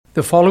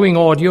The following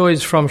audio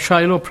is from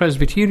Shiloh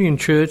Presbyterian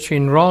Church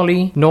in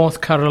Raleigh, North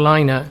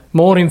Carolina.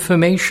 More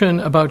information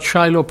about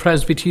Shiloh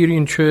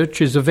Presbyterian Church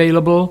is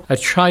available at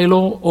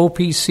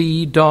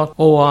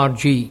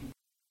shilohopc.org.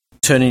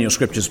 Turn in your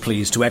scriptures,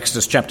 please, to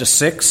Exodus chapter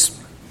 6.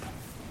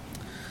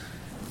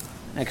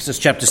 Exodus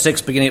chapter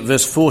 6, beginning at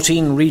verse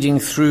 14, reading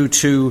through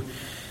to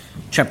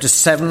chapter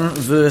 7,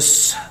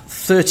 verse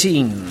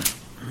 13.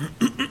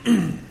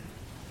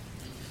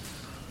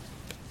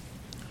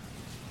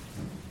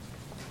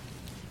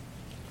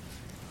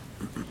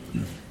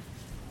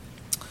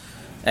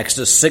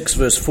 Exodus 6,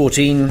 verse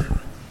 14,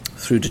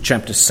 through to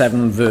chapter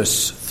 7,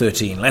 verse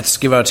 13. Let's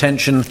give our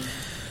attention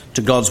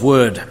to God's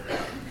word.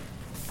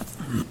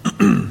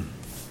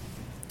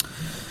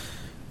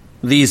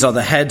 These are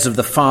the heads of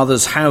the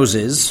fathers'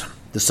 houses,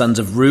 the sons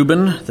of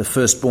Reuben, the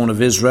firstborn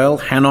of Israel,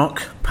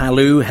 Hanok,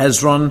 Palu,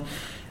 Hezron,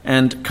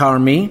 and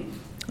Carmi.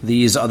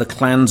 These are the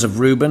clans of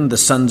Reuben, the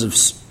sons of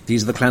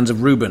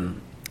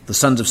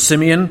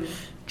Simeon,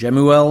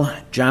 Jemuel,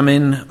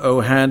 Jamin,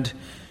 Ohad,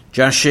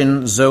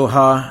 Jashin,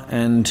 Zohar,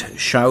 and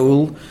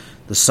Shaul,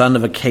 the son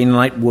of a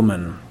Canaanite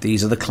woman.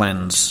 These are the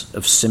clans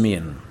of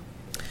Simeon.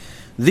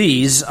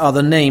 These are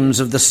the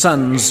names of the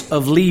sons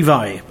of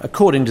Levi,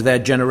 according to their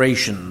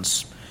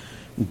generations: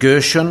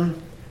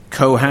 Gershon,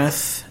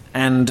 Kohath,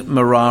 and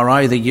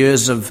Merari, the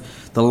years of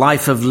the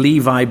life of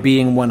Levi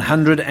being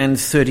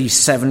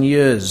 137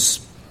 years.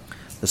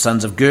 The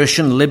sons of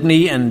Gershon,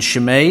 Libni, and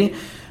Shimei,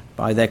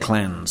 by their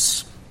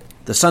clans.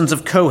 The sons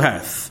of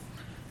Kohath,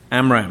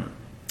 Amram,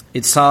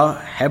 Itzhar,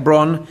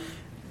 Hebron,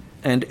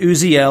 and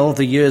Uziel,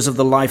 the years of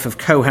the life of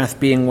Kohath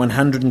being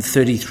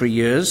 133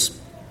 years.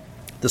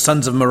 The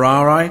sons of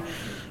Merari,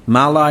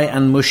 Malai,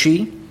 and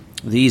Mushi.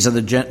 These are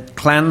the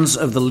clans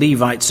of the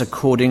Levites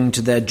according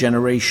to their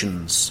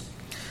generations.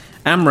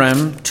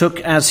 Amram took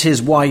as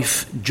his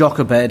wife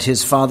Jochebed,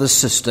 his father's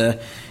sister,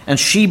 and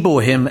she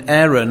bore him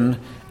Aaron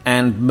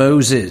and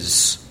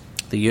Moses,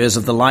 the years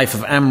of the life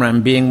of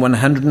Amram being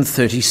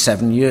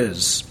 137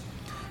 years.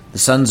 The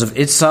sons of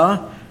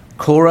Itzhar,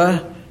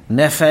 Korah,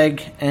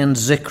 Nepheg, and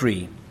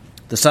Zikri.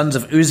 The sons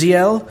of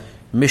Uziel,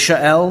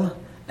 Mishael,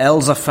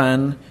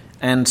 Elzaphan,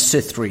 and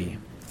Sithri.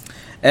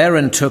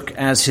 Aaron took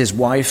as his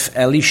wife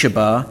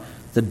Elisheba,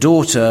 the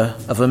daughter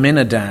of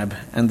Aminadab,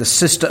 and the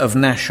sister of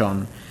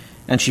Nashon,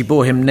 and she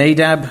bore him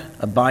Nadab,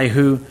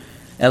 Abihu,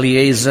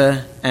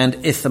 Eleazar, and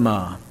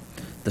Ithamar.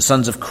 The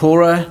sons of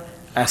Korah,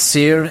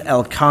 Asir,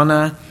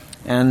 Elkanah,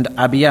 and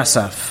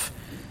Abiasaph.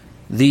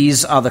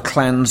 These are the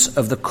clans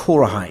of the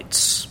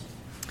Korahites.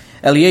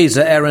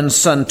 Eleazar, Aaron's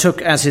son,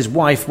 took as his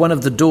wife one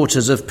of the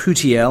daughters of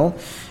Putiel,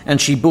 and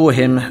she bore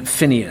him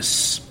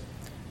Phinehas.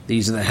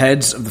 These are the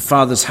heads of the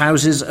fathers'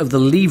 houses of the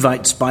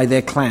Levites by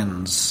their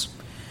clans.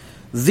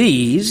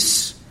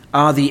 These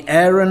are the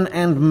Aaron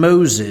and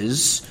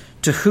Moses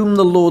to whom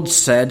the Lord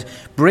said,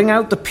 "Bring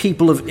out the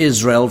people of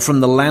Israel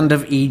from the land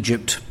of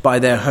Egypt by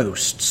their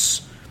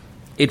hosts."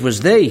 It was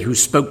they who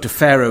spoke to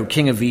Pharaoh,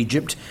 king of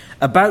Egypt,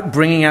 about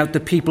bringing out the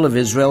people of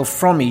Israel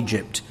from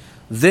Egypt.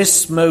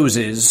 This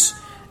Moses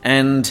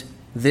and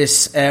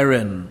this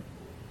Aaron.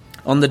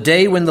 On the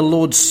day when the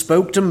Lord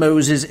spoke to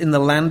Moses in the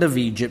land of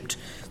Egypt,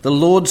 the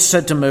Lord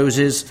said to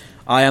Moses,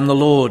 "I am the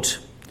Lord.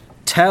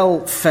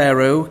 Tell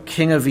Pharaoh,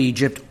 king of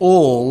Egypt,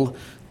 all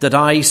that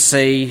I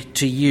say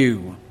to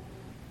you."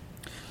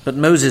 But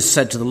Moses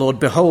said to the Lord,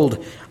 "Behold,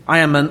 I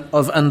am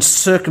of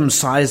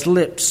uncircumcised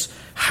lips.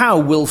 How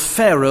will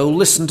Pharaoh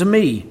listen to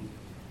me?"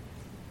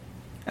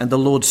 And the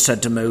Lord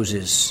said to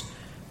Moses,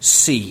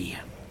 "See,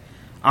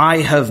 I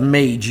have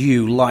made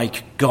you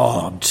like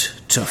God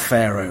to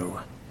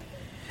Pharaoh,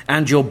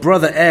 and your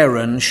brother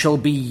Aaron shall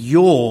be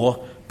your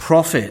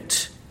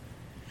prophet.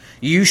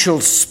 You shall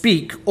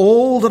speak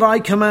all that I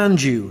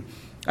command you,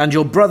 and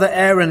your brother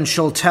Aaron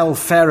shall tell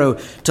Pharaoh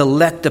to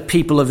let the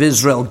people of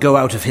Israel go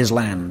out of his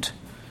land.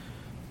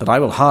 But I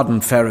will harden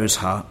Pharaoh's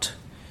heart,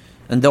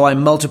 and though I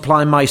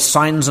multiply my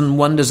signs and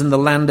wonders in the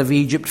land of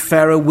Egypt,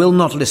 Pharaoh will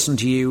not listen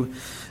to you.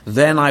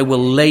 Then I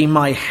will lay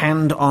my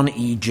hand on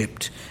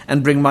Egypt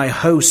and bring my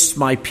hosts,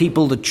 my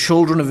people, the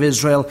children of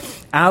Israel,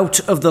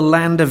 out of the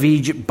land of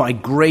Egypt by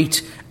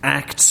great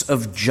acts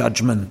of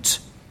judgment.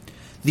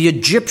 The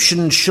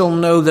Egyptians shall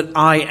know that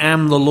I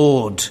am the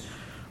Lord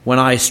when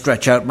I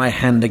stretch out my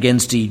hand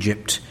against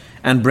Egypt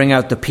and bring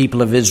out the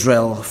people of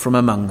Israel from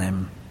among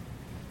them."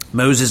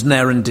 Moses and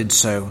Aaron did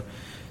so.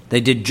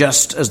 They did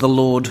just as the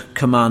Lord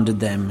commanded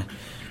them.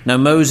 Now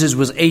Moses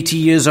was 80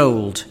 years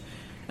old,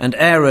 and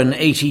Aaron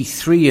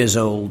 83 years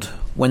old,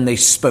 when they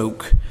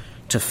spoke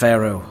to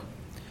Pharaoh.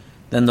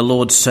 Then the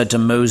Lord said to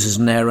Moses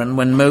and Aaron,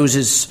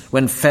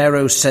 when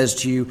Pharaoh says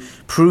to you,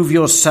 "Prove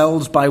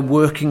yourselves by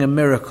working a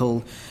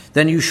miracle,"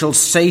 then you shall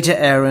say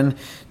to Aaron,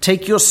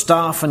 "Take your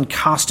staff and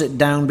cast it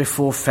down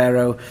before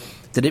Pharaoh,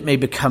 that it may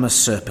become a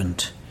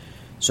serpent."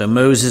 So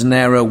Moses and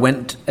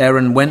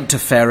Aaron went to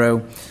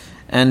Pharaoh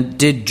and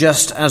did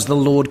just as the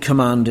Lord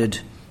commanded.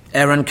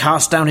 Aaron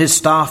cast down his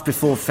staff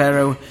before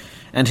Pharaoh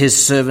and his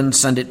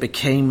servants, and it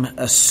became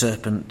a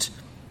serpent.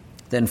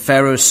 Then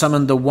Pharaoh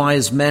summoned the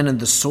wise men and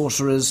the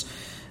sorcerers,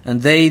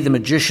 And they, the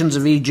magicians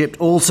of Egypt,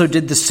 also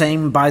did the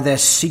same by their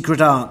secret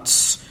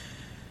arts.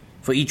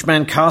 For each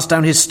man cast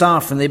down his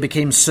staff, and they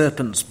became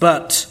serpents.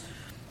 But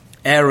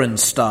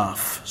Aaron's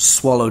staff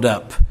swallowed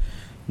up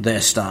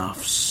their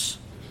staffs.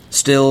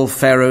 Still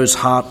Pharaoh's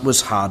heart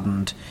was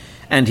hardened,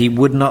 and he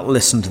would not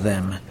listen to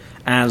them,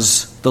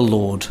 as the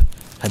Lord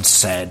had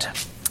said.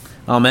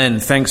 Amen.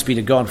 Thanks be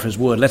to God for his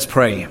word. Let's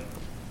pray.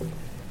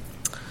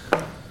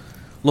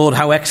 Lord,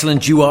 how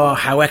excellent you are.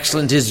 How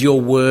excellent is your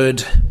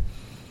word.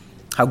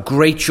 How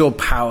great your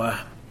power.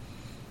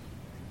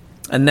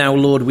 And now,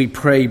 Lord, we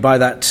pray by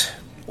that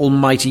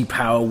almighty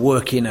power,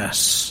 work in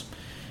us.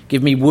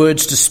 Give me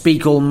words to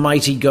speak,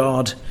 Almighty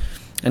God,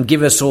 and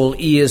give us all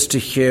ears to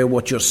hear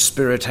what your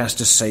Spirit has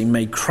to say.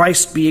 May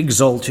Christ be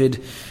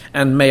exalted,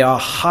 and may our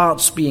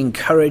hearts be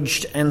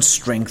encouraged and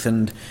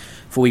strengthened.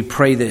 For we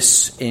pray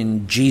this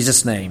in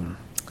Jesus' name.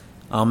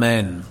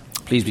 Amen.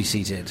 Please be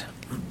seated.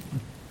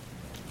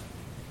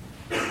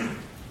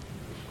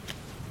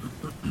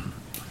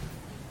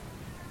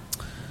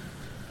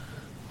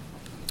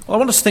 Well, I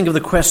want us to think of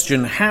the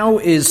question, how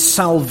is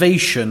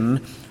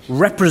salvation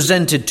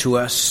represented to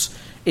us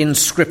in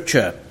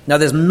Scripture? Now,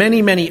 there's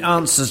many, many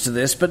answers to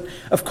this, but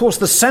of course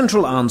the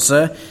central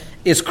answer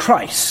is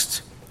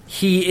Christ.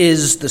 He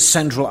is the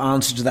central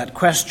answer to that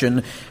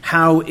question.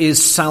 How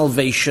is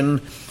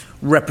salvation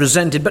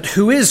represented? But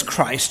who is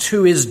Christ?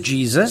 Who is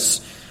Jesus?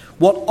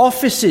 What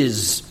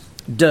offices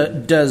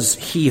does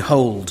he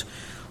hold?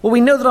 Well,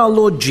 we know that our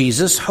Lord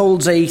Jesus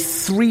holds a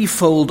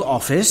threefold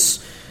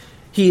office.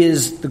 He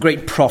is the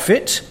great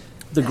prophet,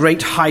 the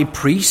great high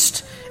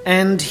priest,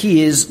 and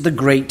he is the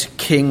great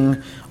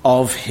king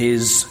of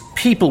his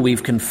people.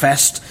 We've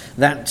confessed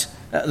that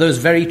those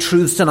very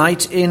truths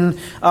tonight in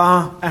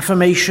our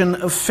affirmation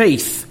of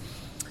faith.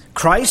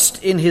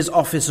 Christ, in his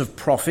office of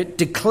prophet,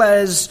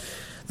 declares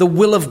the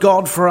will of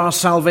God for our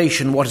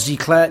salvation. What does he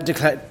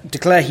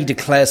declare? He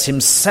declares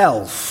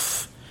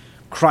himself,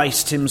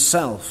 Christ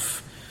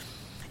himself.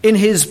 In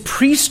his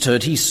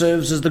priesthood, he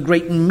serves as the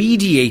great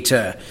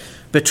mediator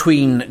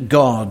between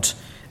God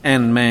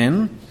and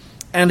man,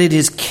 and in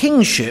his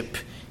kingship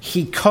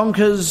he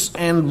conquers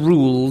and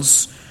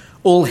rules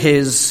all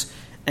his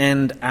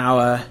and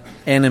our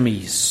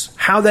enemies.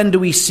 How then do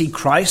we see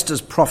Christ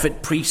as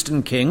prophet, priest,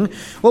 and king?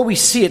 Well, we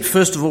see it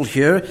first of all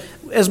here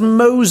as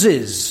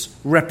Moses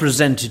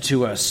represented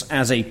to us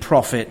as a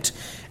prophet,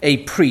 a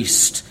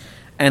priest,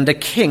 and a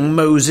king.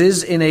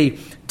 Moses, in a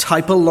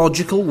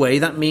typological way,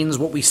 that means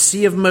what we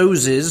see of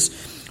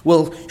Moses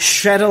will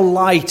shed a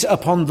light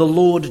upon the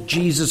Lord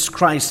Jesus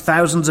Christ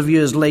thousands of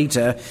years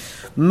later.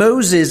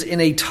 Moses, in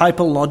a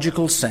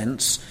typological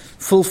sense,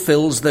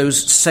 fulfills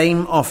those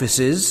same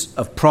offices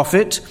of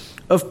prophet,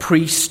 of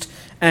priest,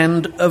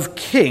 and of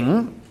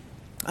king.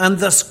 And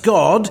thus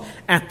God,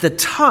 at the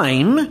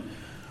time,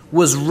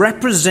 was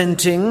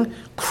representing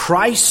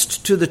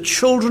Christ to the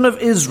children of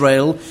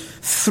Israel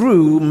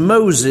through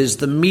Moses,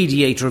 the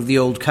mediator of the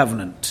Old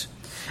Covenant.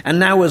 And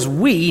now as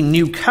we,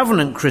 New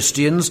Covenant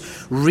Christians,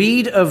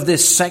 read of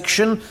this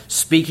section,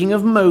 speaking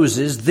of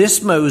Moses,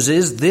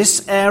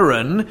 this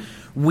Aaron,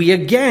 we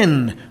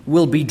again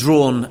will be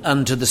drawn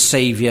unto the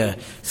Savior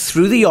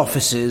through the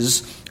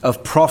offices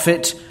of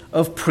prophet,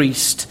 of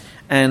priest,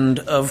 and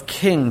of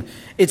king.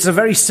 It's a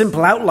very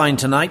simple outline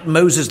tonight.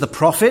 Moses the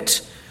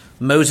prophet,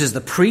 Moses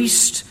the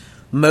priest,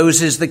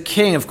 Moses the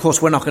king. Of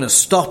course, we're not going to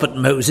stop at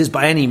Moses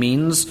by any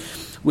means.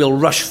 We'll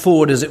rush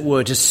forward, as it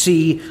were, to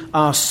see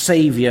our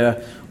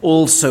Savior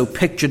also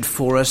pictured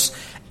for us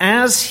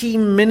as he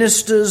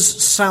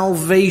ministers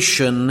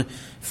salvation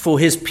for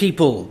his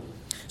people.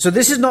 So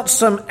this is not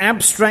some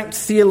abstract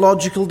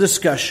theological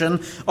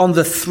discussion on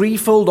the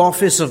threefold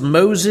office of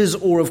Moses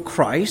or of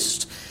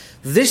Christ.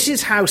 This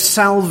is how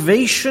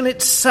salvation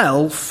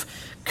itself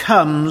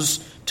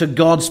comes to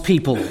God's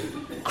people.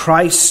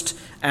 Christ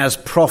as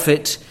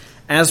prophet,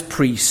 as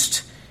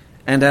priest,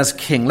 and as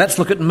king. Let's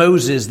look at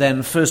Moses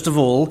then, first of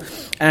all,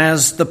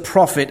 as the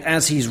prophet,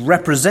 as he's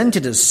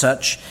represented as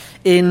such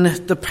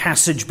in the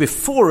passage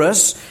before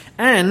us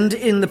and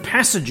in the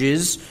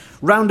passages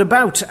round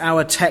about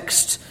our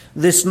text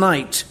this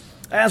night.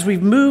 As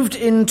we've moved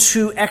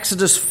into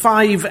Exodus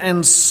 5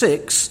 and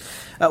 6,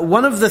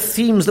 one of the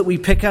themes that we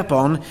pick up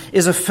on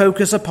is a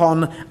focus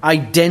upon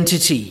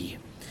identity.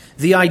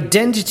 The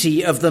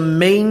identity of the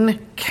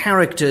main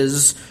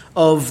characters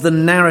of the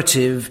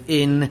narrative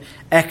in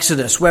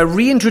Exodus. We're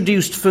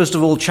reintroduced, first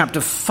of all, chapter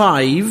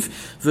 5,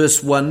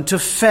 verse 1, to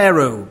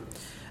Pharaoh.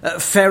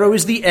 Pharaoh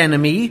is the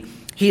enemy.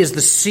 He is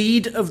the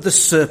seed of the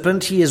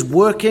serpent. He is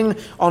working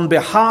on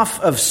behalf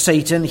of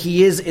Satan.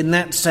 He is, in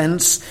that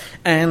sense,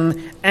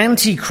 an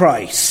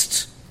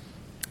antichrist.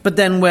 But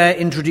then we're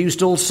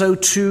introduced also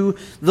to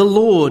the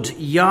Lord,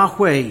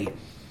 Yahweh.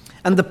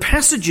 And the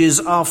passages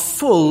are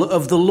full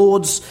of the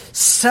Lord's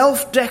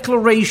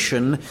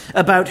self-declaration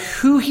about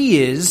who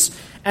he is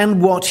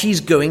and what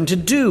he's going to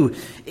do,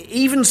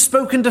 even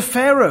spoken to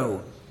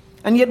Pharaoh.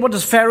 And yet what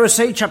does Pharaoh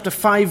say? Chapter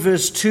 5,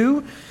 verse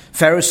 2,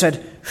 Pharaoh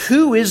said,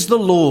 "Who is the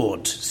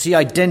Lord?" See,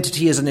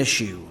 identity is an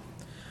issue.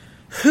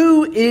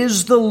 Who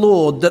is the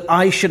Lord that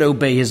I should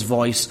obey his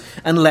voice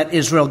and let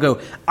Israel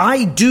go?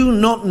 I do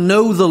not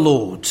know the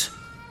Lord,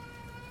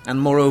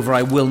 and moreover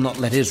I will not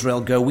let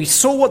Israel go. We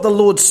saw what the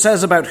Lord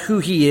says about who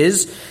he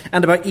is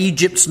and about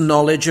Egypt's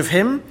knowledge of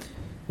him.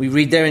 We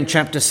read there in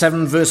chapter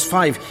 7, verse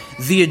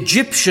 5, the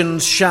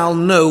Egyptians shall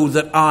know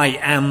that I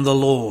am the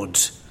Lord.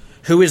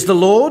 Who is the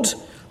Lord?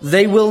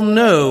 They will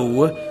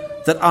know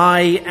that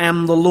I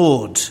am the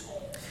Lord.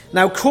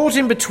 Now, caught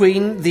in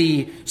between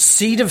the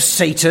seed of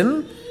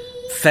Satan,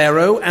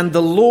 Pharaoh, and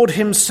the Lord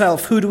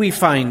himself, who do we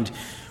find?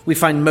 We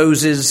find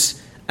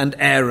Moses and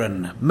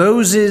Aaron.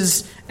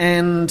 Moses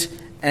and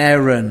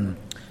Aaron.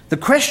 The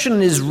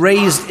question is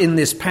raised in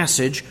this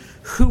passage,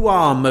 who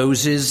are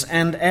Moses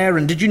and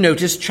Aaron? Did you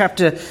notice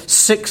chapter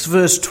 6,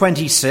 verse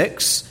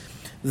 26?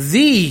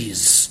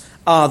 These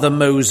are the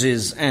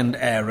Moses and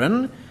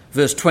Aaron.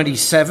 Verse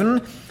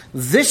 27,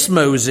 this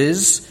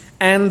Moses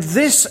and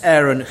this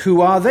Aaron,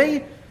 who are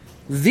they?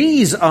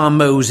 These are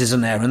Moses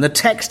and Aaron. The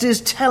text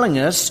is telling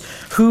us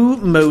who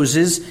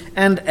Moses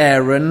and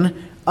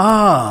Aaron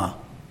are.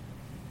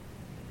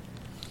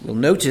 We'll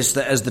notice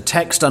that as the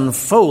text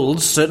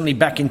unfolds, certainly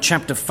back in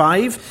chapter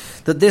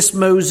 5, that this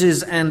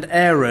Moses and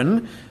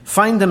Aaron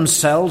find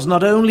themselves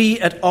not only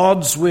at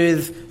odds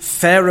with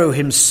Pharaoh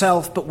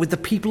himself, but with the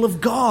people of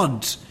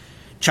God.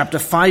 Chapter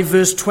 5,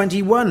 verse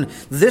 21,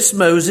 this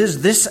Moses,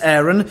 this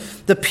Aaron,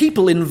 the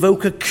people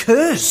invoke a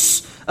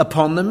curse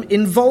upon them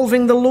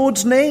involving the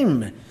Lord's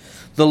name.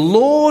 The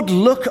Lord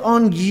look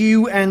on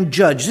you and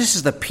judge. This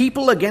is the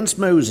people against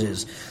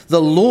Moses.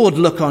 The Lord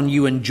look on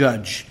you and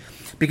judge,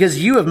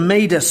 because you have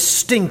made us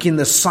stink in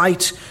the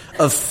sight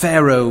of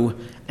Pharaoh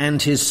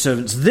and his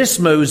servants. This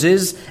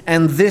Moses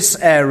and this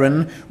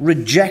Aaron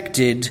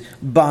rejected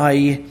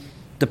by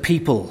the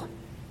people.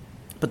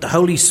 But the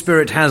Holy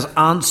Spirit has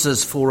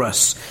answers for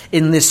us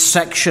in this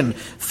section,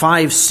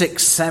 5,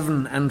 6,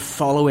 7 and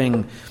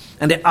following.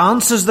 And it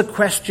answers the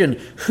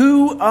question,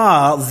 who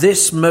are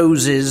this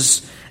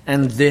Moses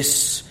and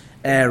this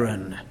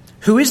Aaron?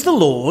 Who is the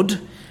Lord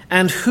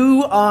and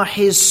who are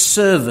his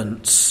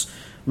servants,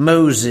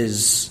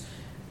 Moses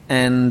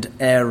and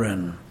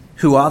Aaron?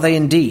 Who are they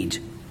indeed?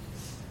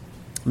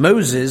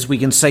 Moses, we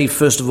can say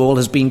first of all,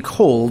 has been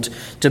called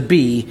to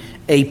be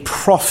a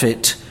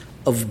prophet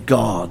of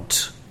God.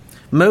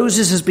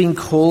 Moses has been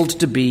called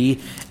to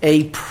be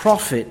a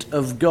prophet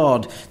of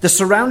God. The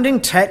surrounding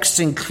texts,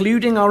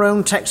 including our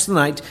own text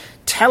tonight,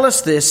 tell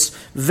us this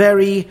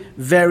very,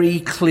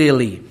 very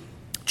clearly.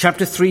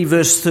 Chapter 3,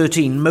 verse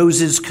 13,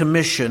 Moses'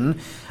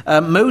 commission.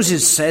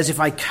 Moses says, if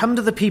I come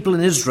to the people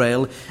in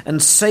Israel and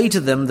say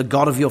to them, the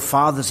God of your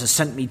fathers has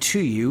sent me to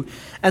you,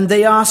 and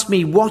they ask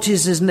me, what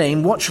is his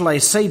name? What shall I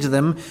say to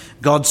them?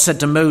 God said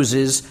to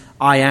Moses,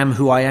 I am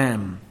who I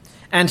am.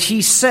 And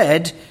he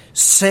said,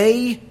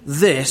 say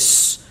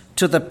this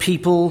to the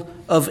people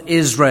of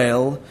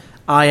Israel,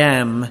 I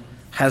am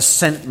has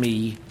sent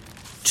me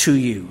to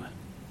you.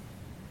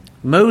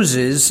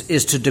 Moses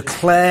is to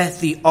declare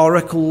the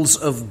oracles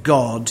of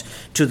God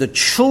to the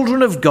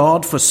children of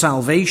God for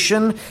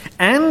salvation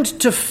and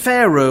to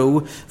Pharaoh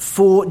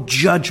for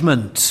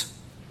judgment.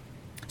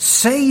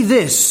 Say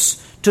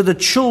this to the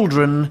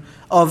children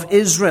of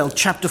Israel.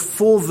 Chapter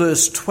 4,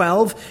 verse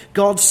 12,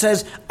 God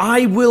says,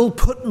 I will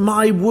put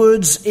my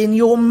words in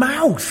your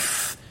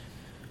mouth.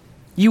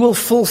 You will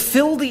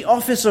fulfill the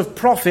office of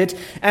prophet,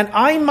 and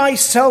I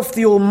myself,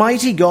 the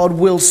Almighty God,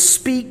 will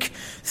speak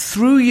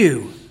through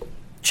you.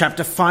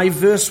 Chapter 5,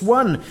 verse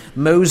 1,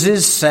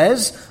 Moses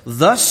says,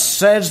 thus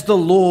says the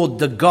Lord,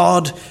 the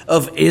God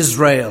of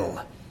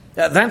Israel.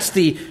 That's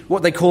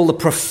what they call the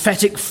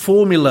prophetic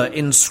formula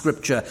in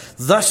Scripture.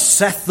 Thus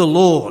saith the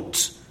Lord.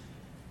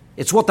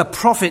 It's what the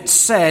prophet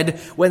said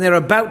when they're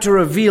about to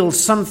reveal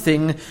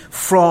something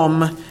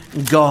from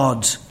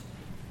God.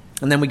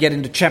 And then we get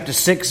into chapter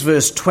 6,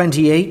 verse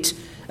 28.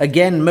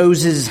 Again,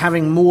 Moses is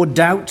having more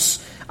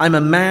doubts. I'm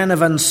a man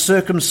of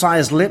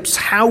uncircumcised lips.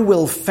 How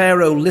will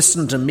Pharaoh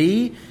listen to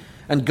me?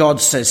 And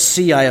God says,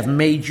 see, I have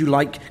made you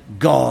like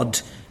God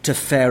to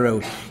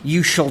Pharaoh.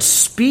 You shall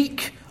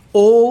speak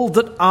all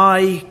that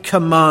I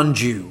command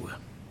you.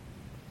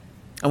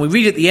 And we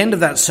read at the end of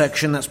that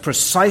section, that's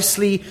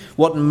precisely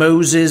what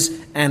Moses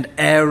and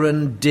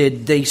Aaron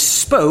did. They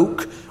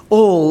spoke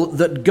all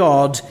that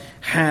God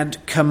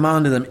had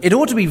commanded them. It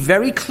ought to be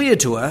very clear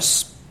to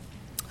us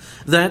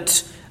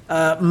that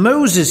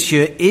Moses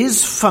here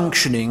is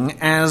functioning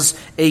as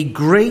a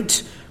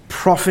great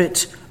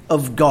prophet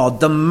of God,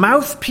 the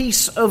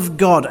mouthpiece of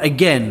God,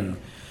 again,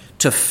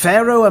 to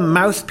Pharaoh, a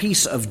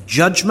mouthpiece of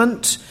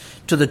judgment,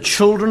 to the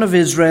children of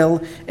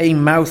Israel, a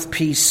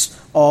mouthpiece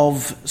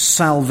of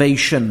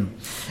salvation.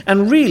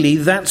 And really,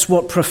 that's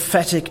what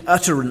prophetic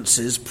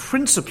utterances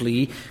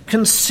principally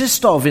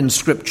consist of in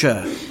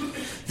Scripture.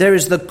 There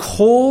is the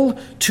call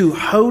to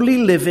holy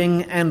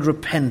living and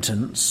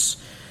repentance,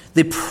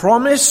 the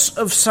promise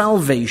of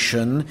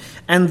salvation,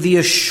 and the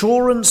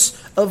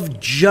assurance of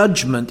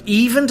judgment,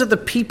 even to the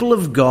people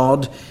of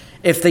God,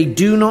 if they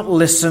do not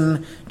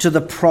listen to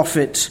the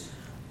prophet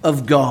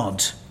of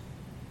God.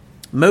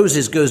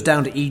 Moses goes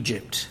down to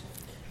Egypt.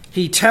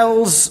 He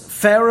tells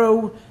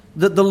Pharaoh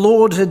that the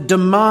Lord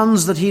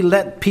demands that he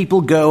let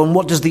people go. And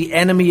what does the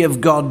enemy of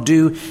God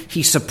do?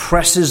 He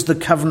suppresses the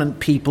covenant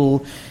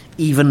people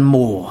even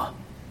more.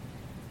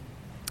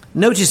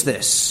 Notice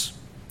this.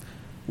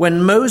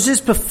 When Moses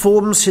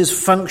performs his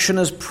function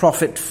as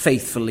prophet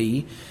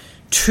faithfully,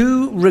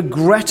 two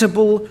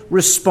regrettable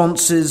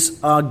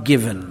responses are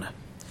given.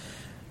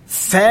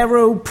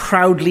 Pharaoh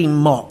proudly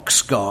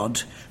mocks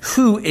God.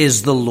 Who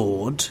is the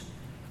Lord?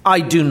 I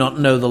do not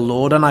know the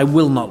Lord, and I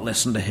will not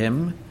listen to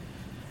him.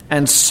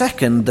 And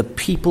second, the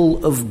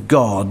people of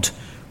God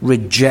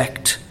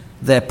reject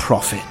their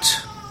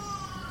prophet.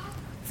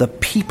 The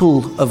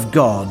people of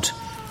God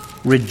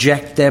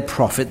reject their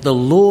prophet. The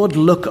Lord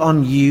look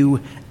on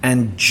you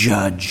and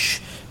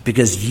judge,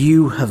 because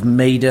you have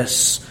made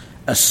us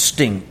a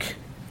stink.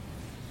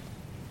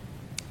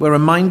 We're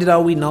reminded,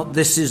 are we not,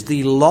 this is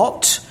the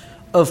lot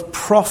of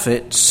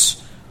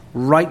prophets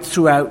right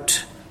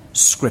throughout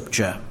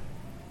Scripture.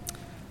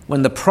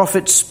 When the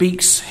prophet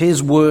speaks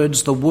his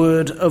words, the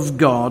word of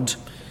God,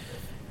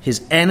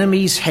 his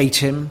enemies hate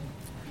him.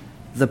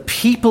 The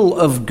people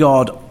of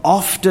God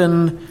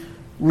often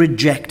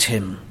reject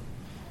him.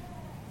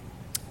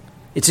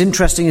 It's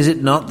interesting, is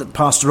it not, that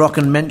Pastor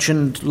Rocken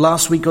mentioned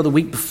last week or the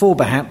week before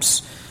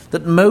perhaps,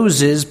 that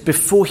Moses,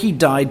 before he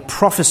died,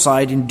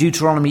 prophesied in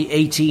Deuteronomy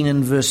 18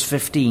 and verse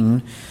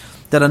 15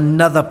 that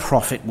another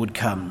prophet would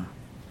come.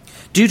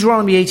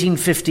 Deuteronomy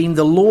 18:15,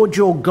 the Lord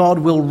your God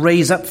will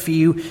raise up for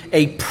you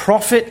a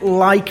prophet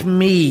like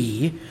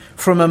me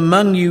from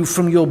among you,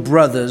 from your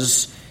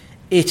brothers.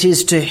 It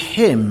is to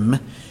him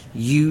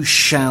you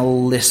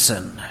shall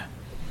listen.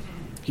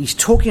 He's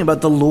talking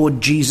about the Lord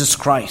Jesus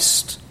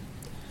Christ.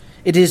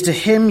 It is to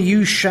him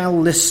you shall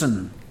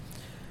listen.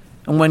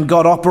 And when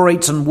God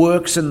operates and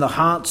works in the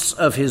hearts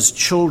of his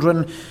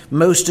children,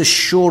 most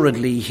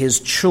assuredly his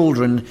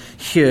children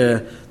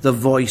hear the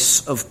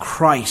voice of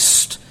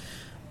Christ.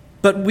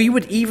 But we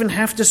would even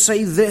have to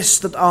say this,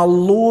 that our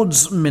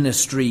Lord's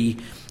ministry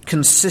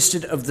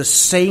consisted of the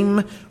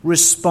same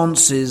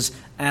responses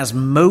as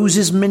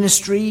Moses'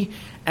 ministry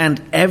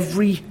and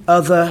every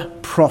other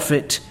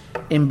prophet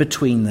in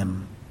between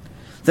them.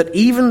 That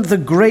even the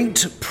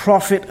great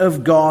prophet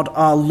of God,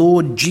 our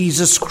Lord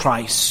Jesus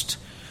Christ,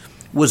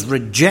 was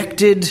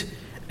rejected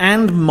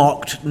and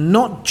mocked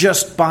not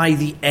just by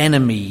the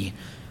enemy,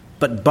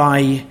 but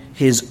by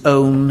his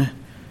own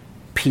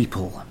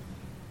people.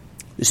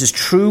 This is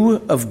true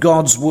of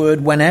God's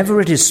word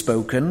whenever it is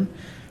spoken,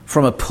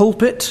 from a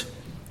pulpit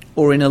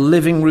or in a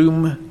living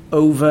room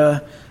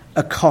over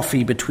a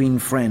coffee between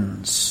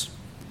friends.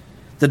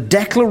 The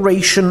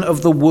declaration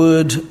of the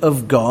word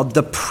of God,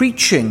 the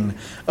preaching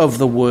of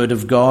the word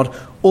of God,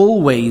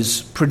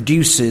 always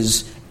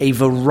produces a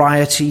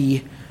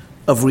variety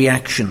of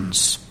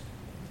reactions.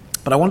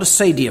 But I want to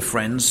say, dear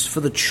friends, for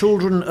the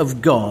children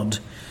of God,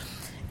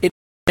 it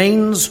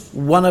remains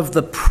one of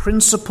the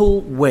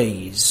principal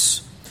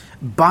ways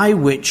by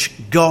which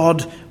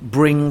God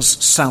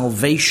brings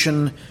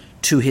salvation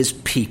to his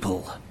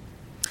people.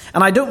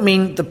 And I don't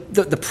mean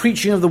the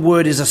preaching of the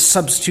word is a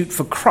substitute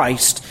for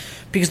Christ,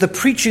 because the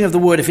preaching of the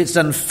word, if it's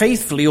done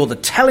faithfully, or the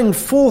telling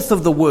forth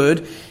of the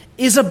word,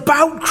 is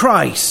about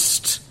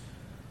Christ.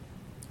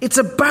 It's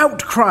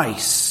about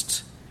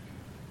Christ.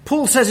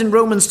 Paul says in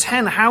Romans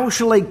 10, how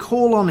shall they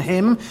call on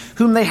him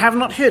whom they have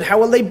not heard? How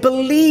will they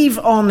believe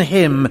on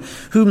him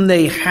whom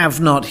they have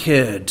not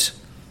heard?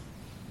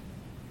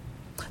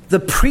 The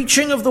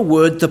preaching of the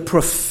word, the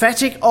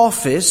prophetic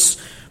office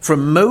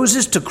from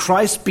Moses to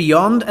Christ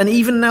beyond, and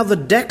even now the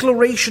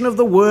declaration of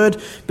the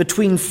word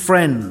between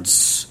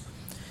friends,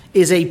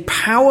 is a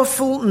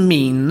powerful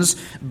means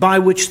by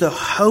which the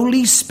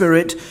Holy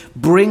Spirit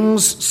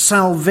brings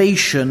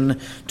salvation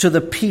to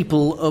the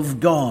people of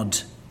God.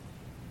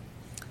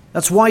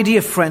 That's why,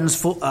 dear friends,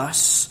 for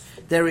us,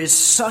 there is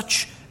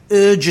such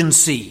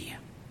urgency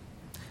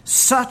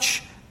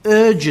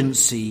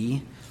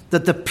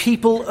that the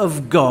people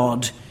of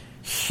God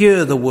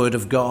hear the word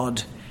of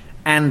God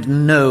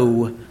and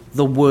know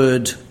the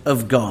word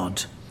of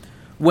God.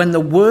 When the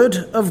word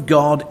of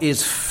God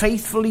is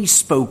faithfully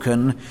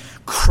spoken,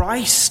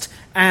 Christ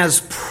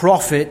as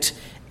prophet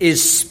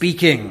is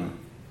speaking.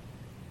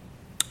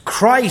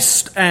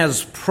 Christ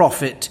as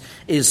prophet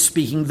is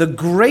speaking. The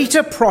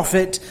greater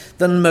prophet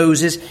than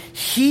Moses,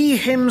 he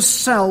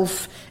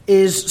himself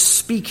is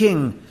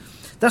speaking.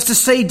 That's to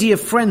say, dear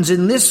friends,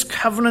 in this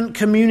covenant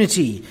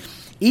community,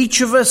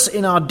 each of us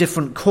in our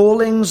different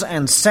callings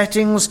and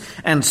settings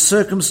and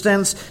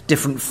circumstance,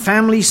 different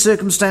family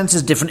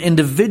circumstances, different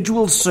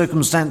individual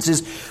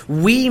circumstances,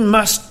 we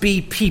must be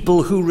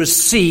people who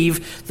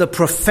receive the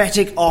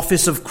prophetic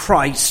office of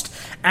Christ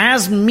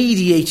as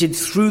mediated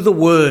through the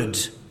word.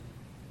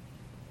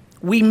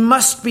 We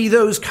must be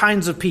those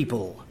kinds of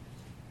people.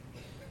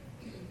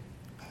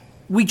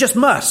 We just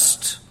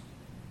must.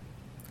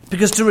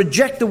 Because to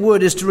reject the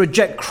word is to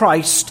reject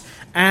Christ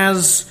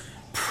as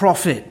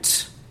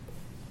prophet.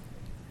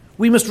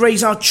 We must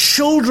raise our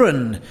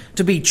children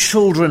to be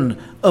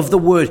children of the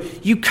word.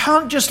 You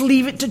can't just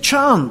leave it to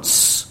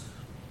chance.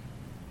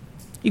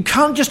 You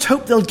can't just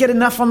hope they'll get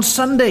enough on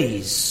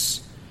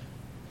Sundays.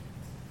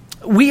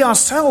 We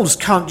ourselves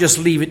can't just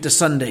leave it to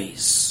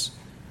Sundays.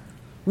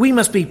 We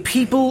must be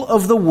people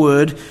of the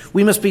word.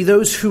 We must be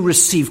those who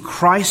receive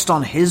Christ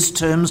on his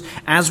terms,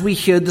 as we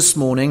heard this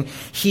morning.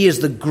 He is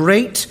the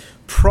great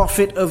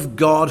prophet of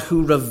God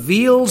who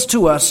reveals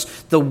to us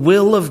the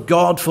will of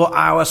God for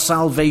our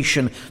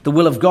salvation. The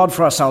will of God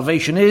for our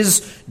salvation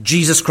is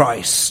Jesus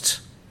Christ.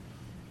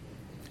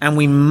 And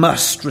we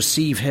must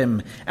receive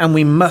him, and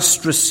we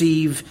must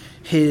receive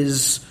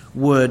his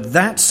word.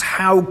 That's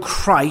how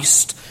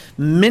Christ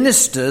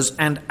ministers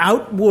and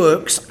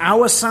outworks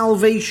our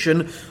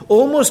salvation,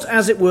 almost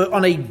as it were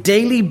on a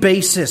daily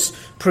basis,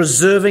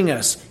 preserving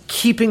us,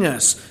 keeping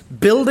us,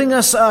 building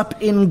us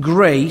up in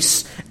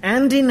grace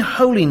and in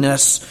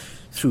holiness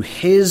through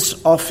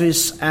his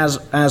office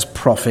as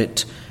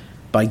prophet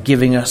by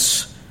giving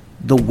us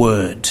the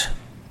word.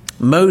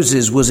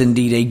 Moses was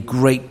indeed a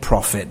great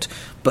prophet,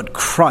 but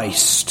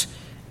Christ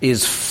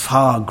is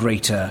far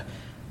greater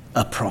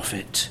a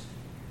prophet.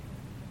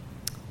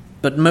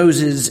 But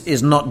Moses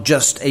is not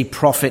just a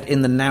prophet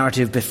in the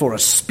narrative before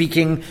us,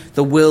 speaking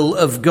the will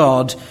of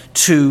God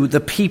to the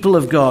people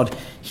of God.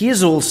 He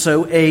is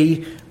also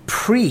a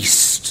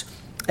priest.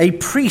 A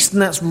priest,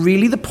 and that's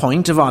really the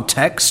point of our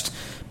text,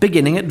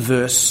 beginning at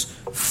verse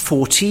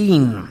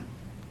 14.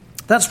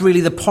 That's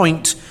really the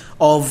point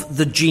of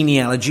the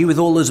genealogy, with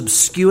all those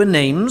obscure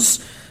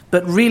names.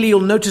 But really, you'll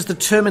notice the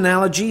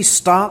terminology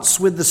starts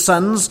with the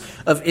sons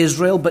of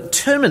Israel, but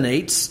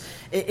terminates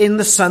in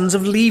the sons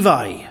of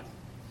Levi.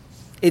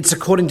 It's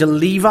according to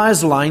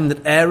Levi's line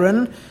that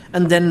Aaron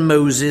and then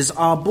Moses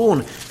are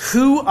born.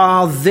 Who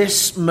are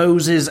this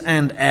Moses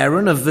and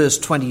Aaron of verse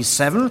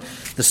 27?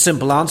 The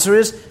simple answer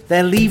is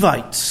they're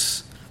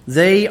Levites.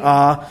 They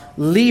are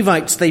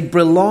Levites. They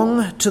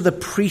belong to the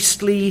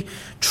priestly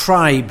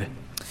tribe.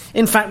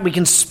 In fact, we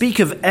can speak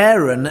of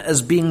Aaron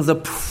as being the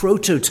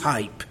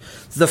prototype,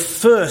 the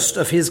first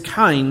of his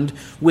kind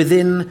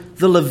within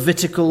the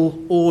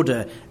Levitical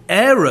order.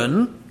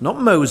 Aaron,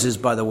 not Moses,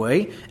 by the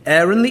way,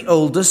 Aaron the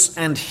oldest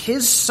and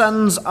his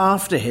sons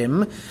after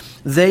him,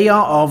 they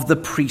are of the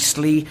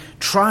priestly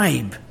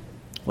tribe.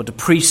 What do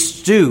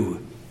priests do?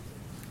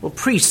 Well,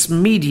 priests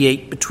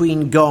mediate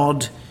between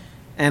God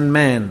and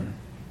man.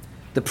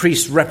 The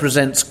priest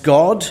represents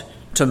God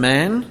to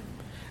man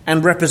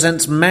and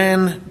represents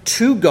man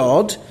to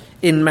God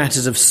in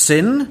matters of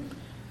sin,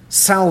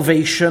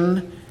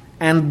 salvation,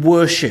 and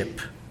worship.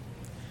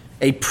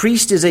 A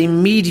priest is a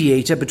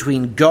mediator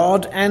between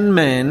God and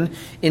man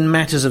in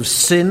matters of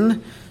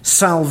sin,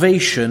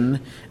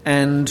 salvation,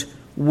 and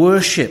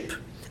worship.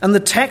 And the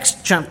text,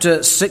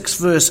 chapter 6,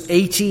 verse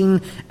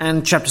 18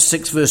 and chapter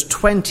 6, verse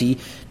 20,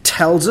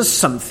 tells us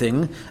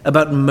something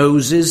about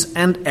Moses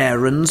and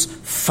Aaron's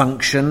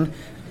function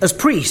as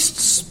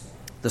priests.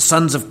 The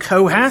sons of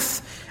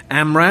Kohath,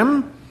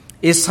 Amram,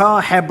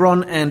 Issachar,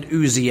 Hebron, and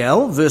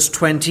Uziel. Verse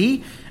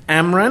 20,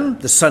 Amram,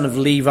 the son of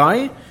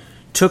Levi,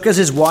 took as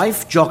his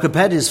wife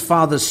Jochebed, his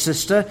father's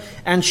sister,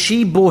 and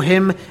she bore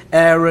him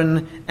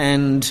Aaron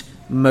and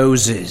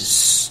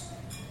Moses.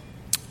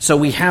 So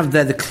we have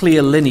there the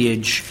clear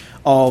lineage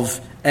of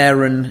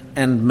Aaron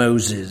and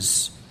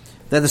Moses.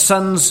 They're the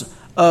sons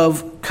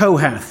of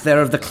Kohath.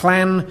 They're of the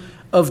clan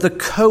of the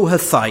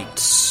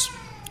Kohathites.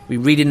 We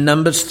read in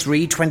Numbers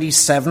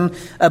 3:27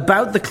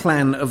 about the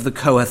clan of the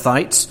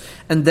Kohathites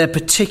and their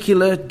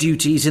particular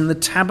duties in the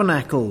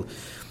tabernacle.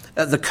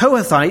 The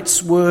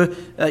Kohathites were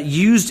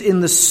used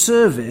in the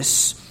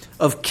service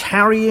of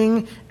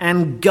carrying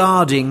and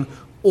guarding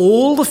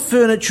all the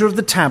furniture of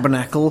the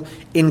tabernacle,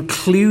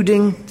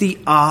 including the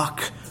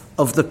Ark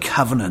of the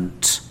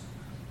Covenant.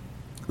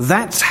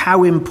 That's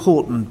how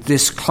important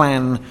this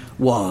clan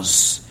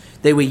was.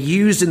 They were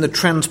used in the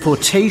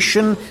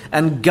transportation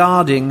and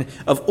guarding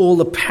of all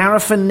the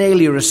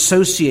paraphernalia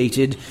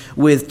associated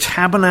with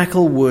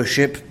tabernacle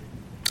worship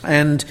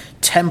and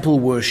temple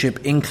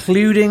worship,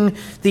 including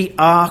the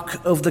Ark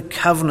of the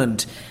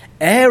Covenant.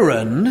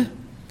 Aaron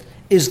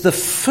is the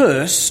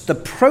first, the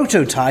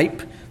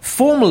prototype,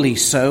 formally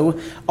so,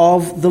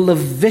 of the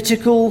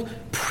Levitical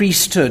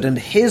priesthood, and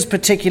his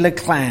particular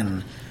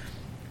clan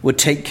would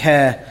take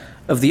care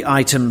of the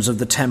items of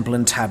the temple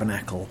and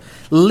tabernacle.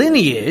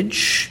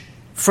 Lineage,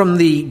 from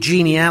the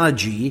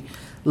genealogy,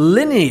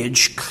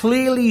 lineage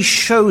clearly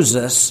shows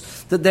us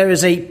that there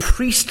is a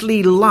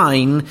priestly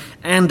line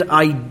and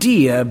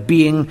idea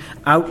being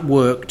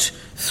outworked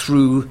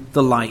through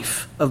the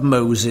life of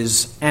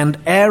Moses and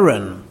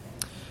Aaron.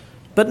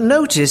 But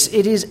notice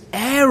it is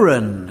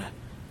Aaron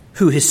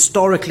who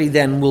historically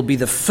then will be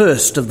the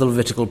first of the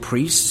Levitical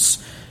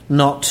priests,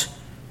 not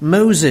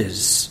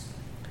Moses.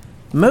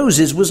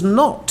 Moses was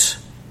not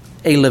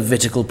a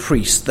Levitical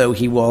priest, though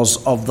he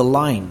was of the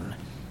line.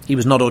 He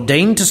was not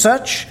ordained to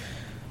such,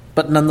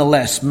 but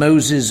nonetheless,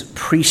 Moses'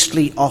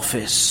 priestly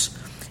office,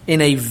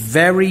 in a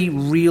very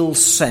real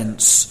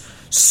sense,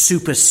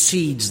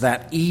 supersedes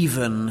that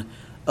even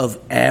of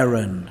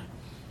Aaron.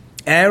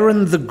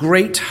 Aaron, the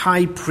great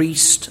high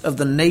priest of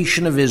the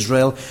nation of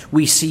Israel.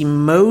 We see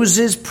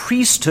Moses'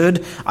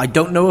 priesthood. I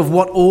don't know of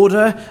what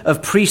order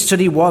of priesthood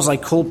he was. I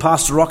called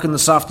Pastor Rockin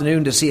this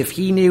afternoon to see if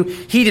he knew.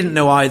 He didn't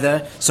know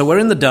either, so we're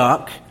in the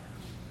dark.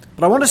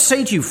 But I want to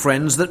say to you,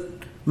 friends, that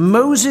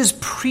Moses'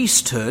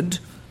 priesthood,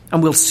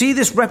 and we'll see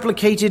this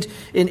replicated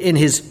in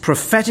his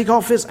prophetic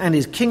office and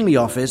his kingly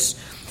office,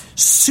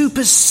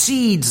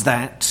 supersedes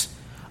that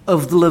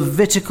of the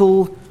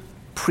Levitical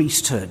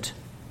priesthood.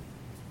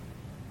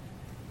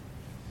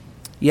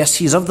 Yes,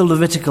 he's of the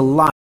Levitical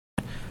line,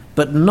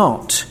 but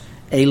not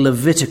a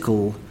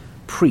Levitical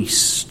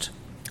priest.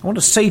 I want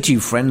to say to you,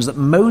 friends, that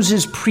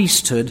Moses'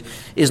 priesthood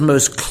is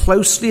most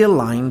closely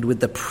aligned with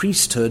the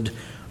priesthood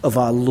of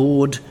our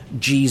Lord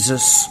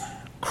Jesus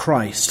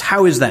Christ.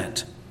 How is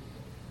that?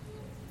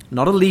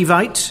 Not a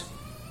Levite,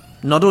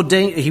 not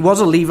ordained. He was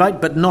a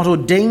Levite, but not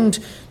ordained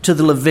to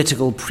the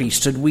Levitical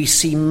priesthood. We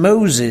see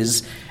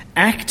Moses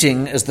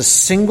acting as the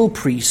single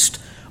priest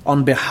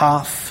on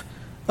behalf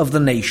of the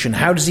nation.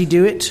 How does he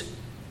do it?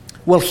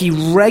 Well, he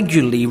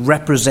regularly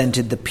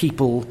represented the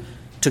people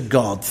to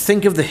God.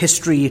 Think of the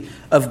history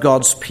of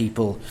God's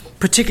people,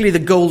 particularly the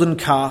golden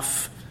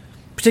calf,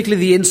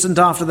 particularly the instant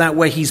after that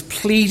where he's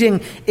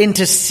pleading,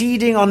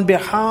 interceding on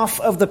behalf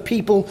of the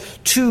people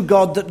to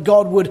God, that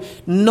God would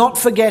not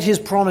forget his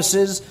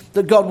promises,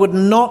 that God would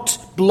not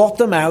blot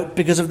them out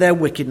because of their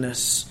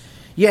wickedness.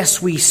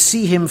 Yes, we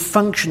see him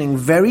functioning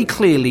very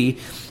clearly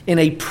in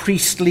a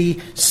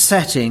priestly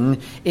setting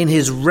in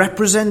his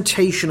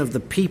representation of the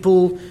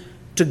people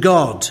to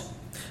God.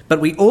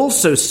 But we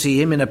also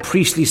see him in a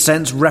priestly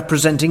sense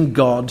representing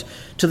God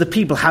to the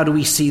people. How do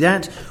we see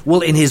that?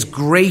 Well, in his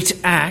great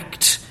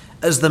act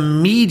as the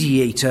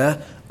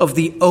mediator of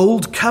the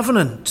old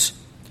covenant.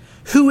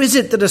 Who is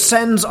it that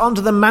ascends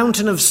onto the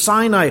mountain of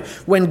Sinai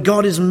when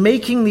God is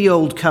making the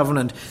old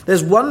covenant?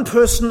 There's one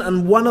person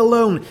and one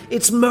alone.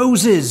 It's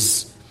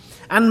Moses.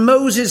 And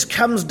Moses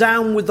comes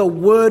down with a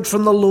word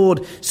from the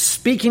Lord,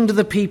 speaking to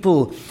the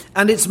people.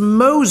 And it's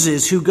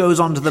Moses who goes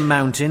onto the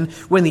mountain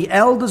when the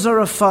elders are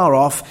afar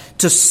off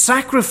to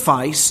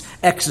sacrifice,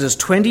 Exodus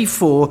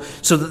 24,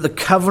 so that the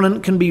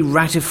covenant can be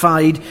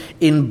ratified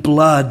in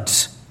blood.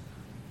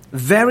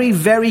 Very,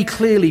 very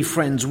clearly,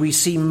 friends, we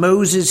see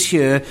Moses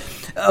here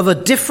of a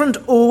different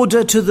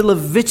order to the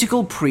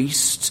Levitical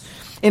priests.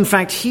 In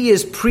fact, he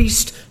is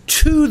priest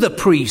to the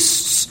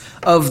priests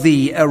of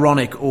the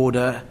Aaronic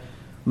order.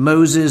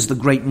 Moses, the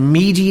great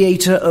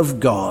mediator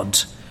of God,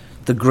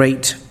 the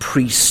great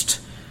priest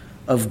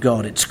of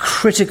God. It's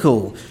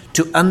critical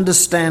to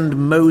understand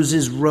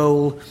Moses'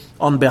 role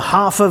on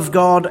behalf of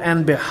God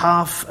and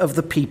behalf of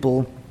the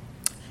people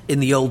in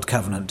the Old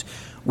Covenant.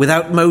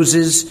 Without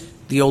Moses,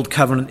 the Old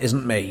Covenant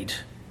isn't made.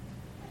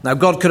 Now,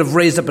 God could have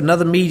raised up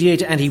another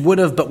mediator, and he would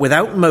have, but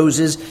without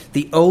Moses,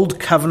 the Old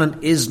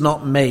Covenant is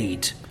not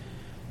made.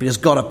 Because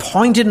God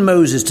appointed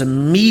Moses to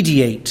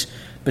mediate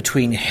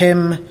between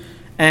him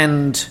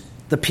and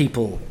the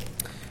people.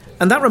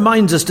 And that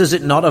reminds us, does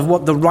it not, of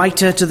what the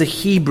writer to the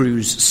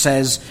Hebrews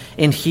says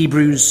in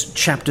Hebrews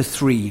chapter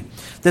 3.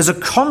 There's a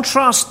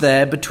contrast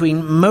there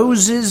between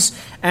Moses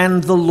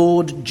and the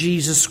Lord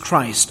Jesus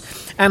Christ,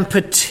 and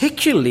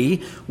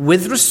particularly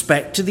with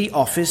respect to the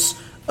office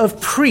of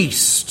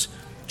priest.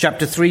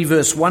 Chapter 3,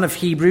 verse 1 of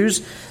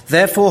Hebrews,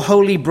 "Therefore,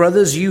 holy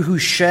brothers, you who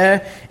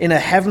share in a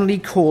heavenly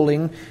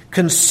calling,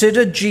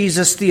 consider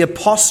Jesus the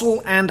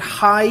apostle and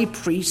high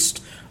priest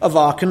of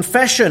our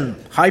confession."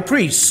 High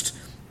priest,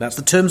 that's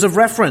the terms of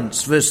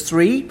reference. Verse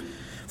 3,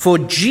 "For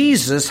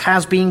Jesus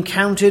has been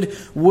counted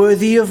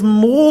worthy of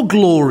more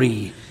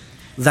glory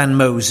than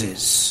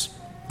Moses."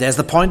 There's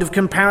the point of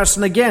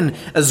comparison again.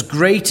 As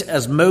great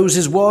as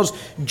Moses was,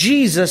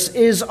 Jesus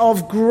is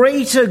of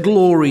greater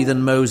glory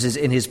than Moses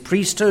in his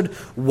priesthood.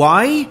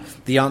 Why?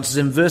 The answer is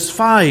in verse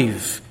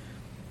 5.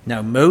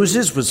 "Now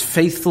Moses was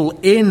faithful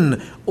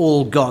in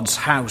all God's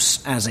house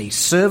as a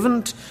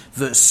servant."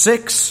 Verse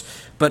 6,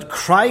 "But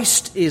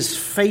Christ is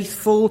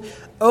faithful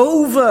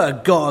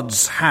over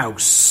God's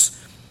house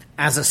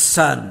as a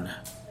son."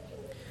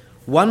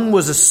 One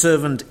was a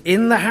servant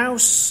in the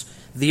house,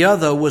 the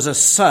other was a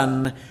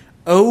son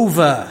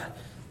over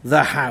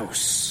the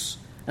house.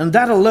 And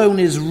that alone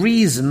is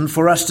reason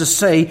for us to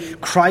say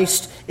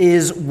Christ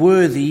is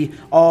worthy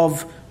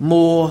of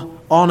more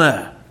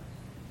honor.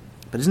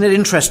 But isn't it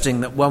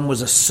interesting that one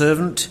was a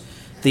servant,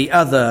 the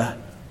other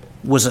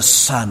was a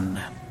son?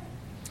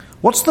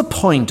 What's the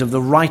point of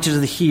the writer to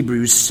the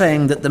Hebrews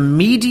saying that the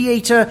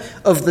mediator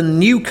of the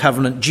new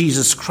covenant,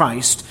 Jesus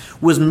Christ,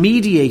 was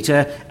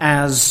mediator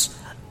as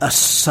a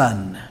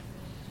son?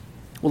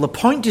 Well, the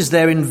point is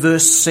there in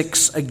verse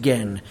 6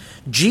 again.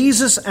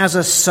 Jesus as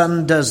a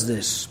son does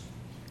this.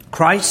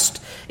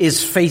 Christ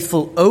is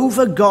faithful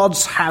over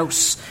God's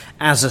house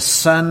as a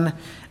son,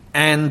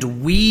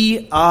 and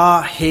we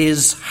are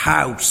his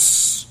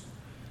house,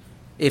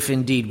 if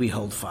indeed we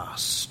hold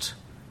fast.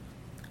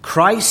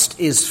 Christ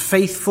is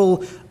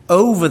faithful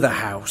over the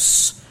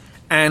house,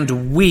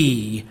 and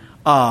we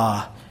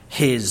are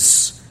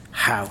his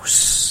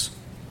house.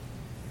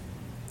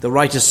 The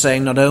writer's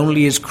saying not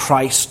only is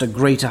Christ a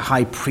greater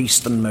high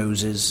priest than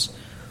Moses,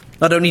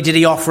 not only did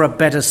he offer up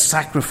better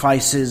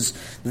sacrifices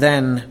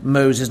than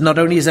Moses, not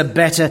only is a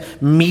better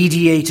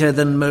mediator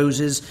than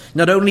Moses,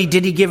 not only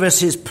did he give us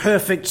his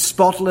perfect,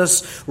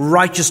 spotless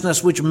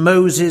righteousness, which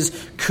Moses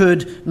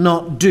could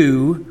not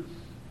do,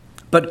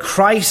 but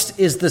Christ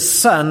is the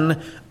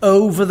Son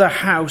over the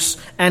house,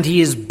 and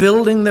he is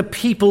building the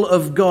people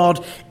of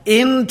God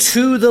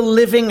into the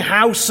living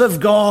house of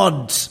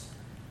God.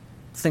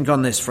 Think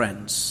on this,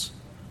 friends.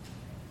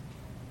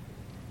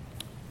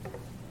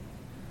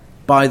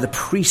 By the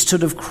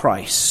priesthood of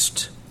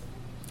Christ,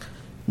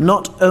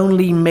 not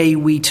only may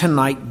we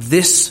tonight,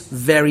 this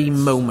very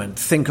moment,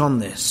 think on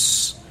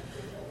this,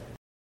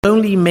 not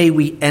only may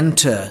we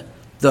enter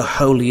the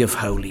Holy of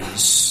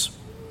Holies,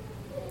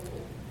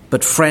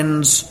 but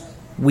friends,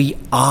 we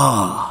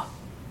are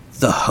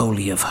the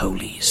Holy of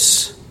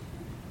Holies.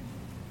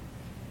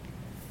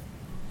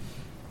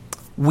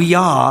 We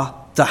are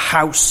the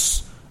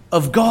house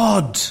of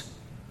God.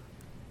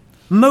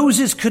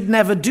 Moses could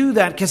never do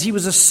that because he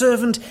was a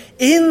servant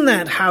in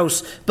that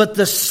house. But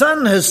the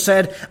Son has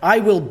said, I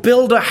will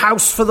build a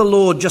house for the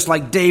Lord, just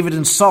like David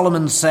and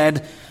Solomon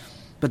said.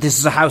 But this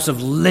is a house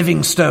of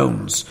living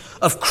stones,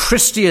 of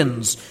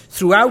Christians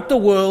throughout the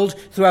world,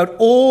 throughout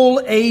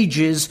all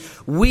ages.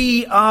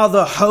 We are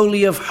the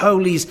Holy of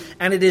Holies.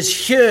 And it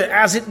is here,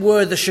 as it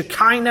were, the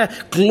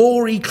Shekinah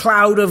glory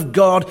cloud of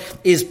God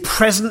is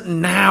present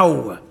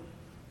now.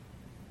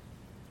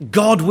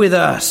 God with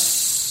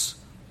us.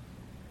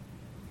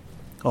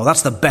 Oh,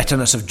 that's the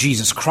betterness of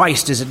Jesus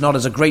Christ, is it not,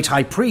 as a great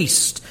high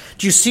priest?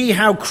 Do you see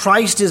how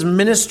Christ is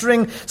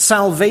ministering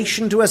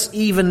salvation to us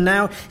even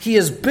now? He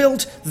has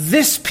built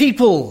this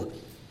people,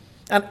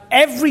 and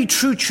every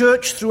true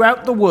church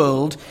throughout the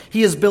world,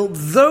 he has built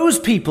those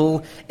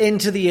people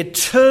into the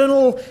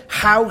eternal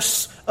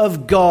house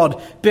of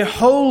God.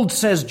 Behold,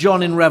 says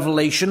John in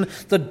Revelation,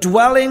 the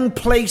dwelling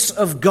place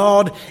of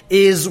God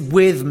is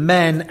with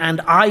men, and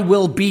I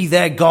will be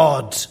their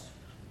God,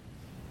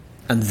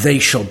 and they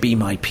shall be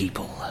my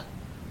people.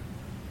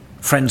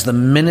 Friends, the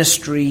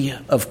ministry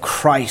of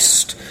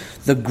Christ,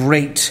 the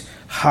great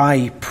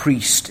high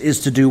priest,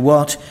 is to do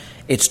what?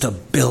 It's to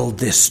build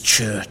this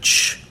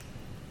church.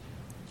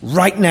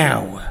 Right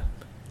now,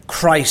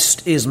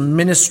 Christ is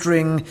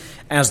ministering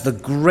as the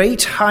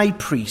great high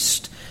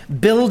priest,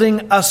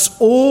 building us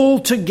all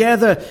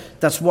together.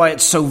 That's why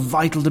it's so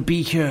vital to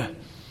be here,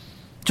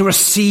 to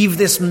receive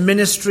this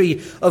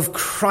ministry of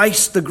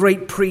Christ, the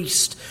great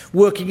priest,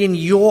 working in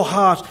your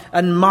heart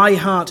and my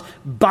heart,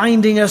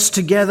 binding us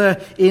together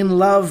in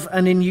love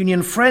and in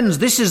union. Friends,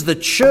 this is the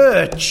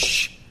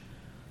church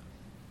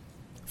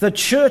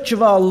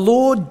of our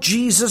Lord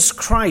Jesus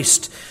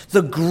Christ,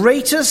 the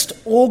greatest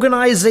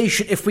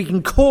organization, if we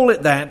can call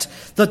it that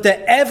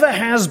there ever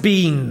has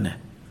been.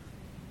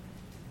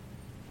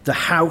 The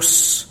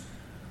house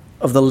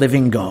of the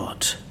living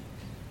God.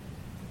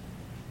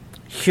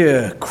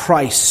 Here,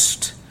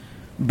 Christ,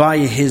 by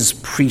his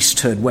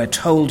priesthood, we're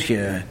told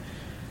here,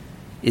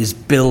 is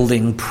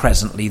building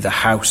presently the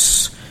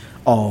house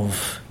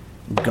of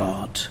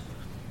God.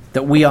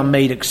 That we are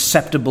made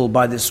acceptable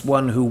by this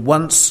one who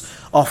once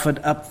offered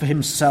up for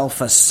himself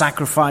a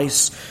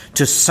sacrifice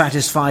to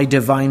satisfy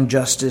divine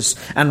justice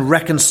and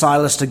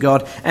reconcile us to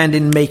God, and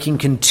in making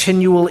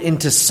continual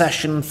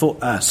intercession for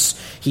us,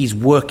 he's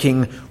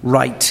working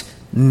right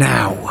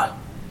now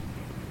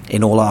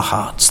in all our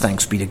hearts.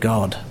 Thanks be to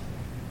God.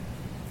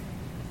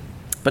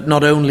 But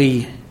not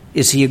only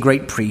is he a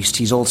great priest,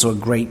 he's also a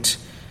great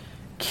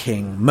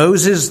king.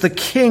 Moses the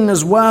king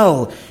as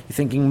well. You're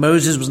thinking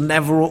Moses was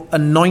never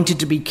anointed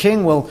to be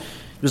king. Well,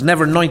 he was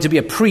never anointed to be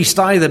a priest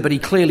either, but he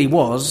clearly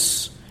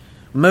was.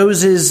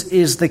 Moses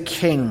is the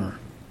king.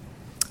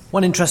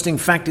 One interesting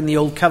fact in the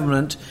Old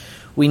Covenant,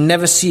 we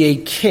never see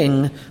a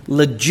king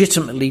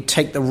legitimately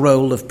take the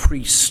role of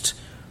priest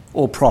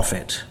or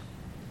prophet.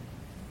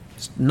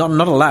 It's not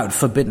allowed,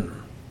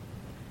 forbidden.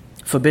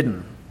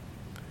 Forbidden.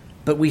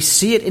 But we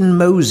see it in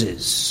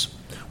Moses.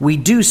 We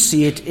do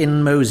see it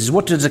in Moses.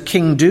 What does a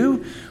king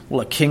do?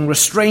 Well, a king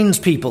restrains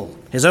people,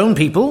 his own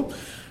people.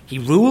 He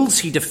rules,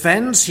 he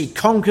defends, he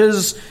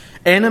conquers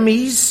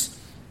enemies.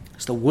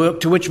 It's the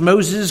work to which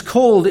Moses is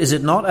called, is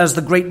it not, as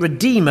the great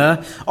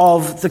redeemer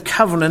of the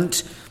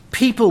covenant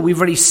people. We've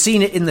already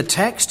seen it in the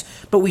text,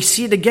 but we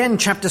see it again,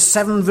 chapter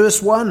 7,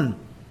 verse 1.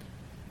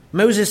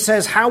 Moses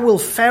says, "How will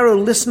Pharaoh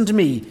listen to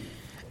me?"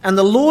 And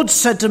the Lord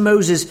said to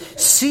Moses,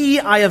 "See,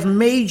 I have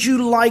made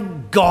you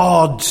like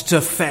God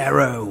to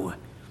Pharaoh."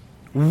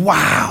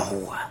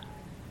 Wow.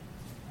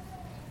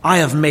 I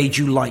have made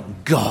you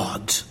like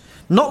God.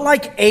 Not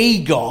like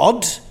a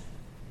God,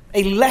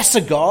 a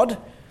lesser God.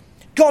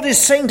 God is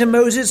saying to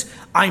Moses,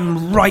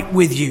 I'm right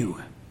with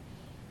you.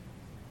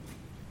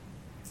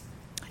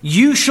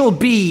 You shall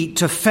be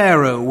to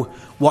Pharaoh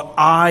what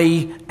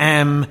I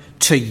am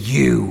to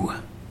you.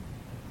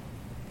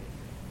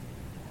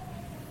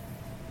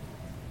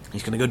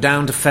 He's going to go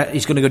down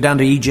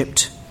to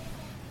Egypt.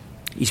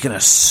 He's going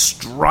to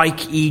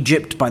strike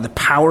Egypt by the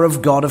power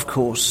of God, of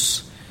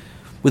course.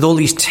 with all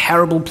these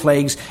terrible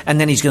plagues, and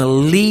then he's going to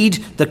lead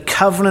the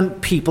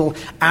covenant people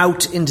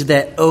out into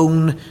their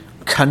own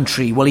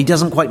country. Well, he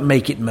doesn't quite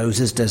make it,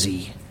 Moses, does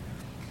he?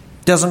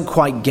 Doesn't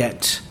quite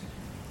get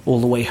all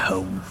the way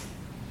home.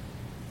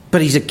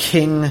 But he's a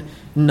king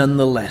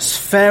nonetheless.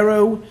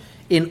 Pharaoh,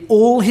 in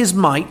all his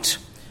might,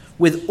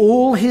 with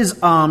all his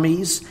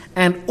armies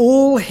and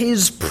all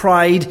his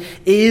pride,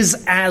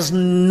 is as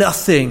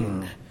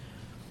nothing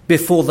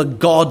before the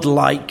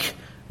godlike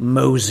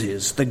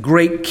Moses, the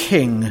great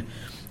king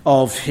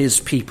of his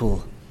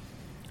people.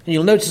 And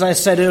you'll notice I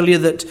said earlier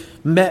that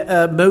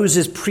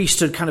Moses'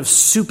 priesthood kind of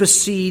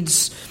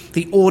supersedes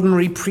the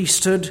ordinary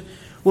priesthood.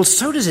 Well,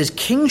 so does his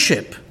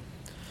kingship.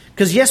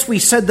 Because yes, we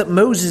said that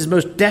Moses is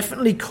most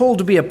definitely called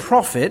to be a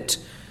prophet,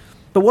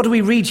 but what do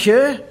we read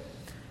here?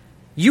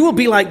 You will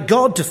be like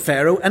God to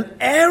Pharaoh, and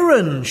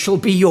Aaron shall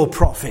be your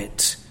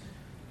prophet.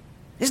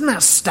 Isn't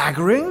that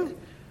staggering?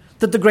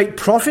 That the great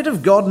prophet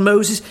of God,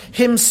 Moses,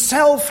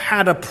 himself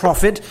had a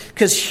prophet,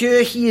 because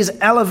here he is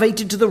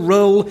elevated to the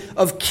role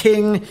of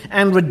king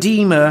and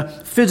redeemer,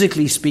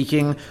 physically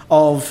speaking,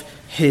 of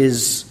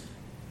his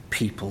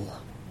people.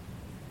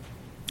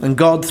 And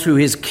God, through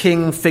his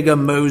king figure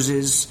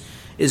Moses,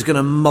 is going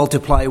to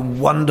multiply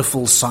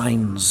wonderful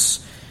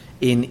signs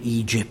in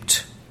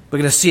Egypt. We're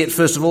going to see it,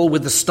 first of all,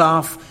 with the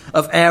staff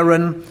of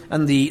Aaron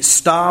and the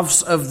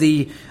staffs of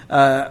the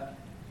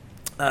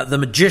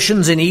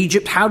magicians in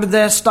Egypt. How did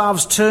their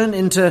staffs turn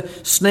into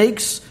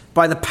snakes?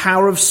 By the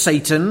power of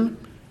Satan.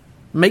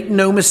 Make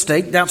no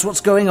mistake, that's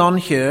what's going on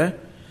here.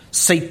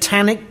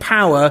 Satanic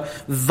power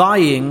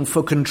vying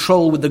for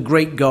control with the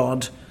great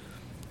God.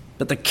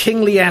 But the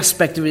kingly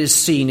aspect of it is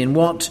seen in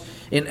what?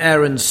 In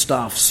Aaron's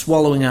staff,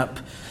 swallowing up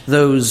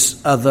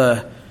those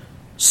other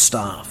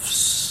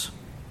staffs.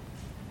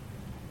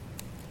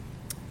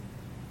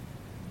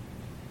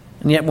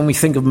 And yet when we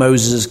think of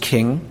Moses as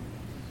king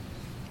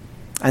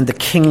and the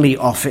kingly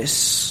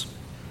office,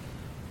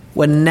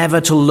 we're never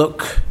to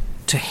look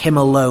to him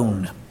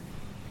alone.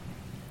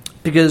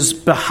 Because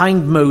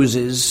behind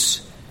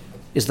Moses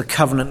is the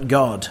covenant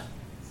God.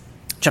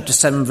 Chapter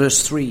 7,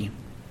 verse 3.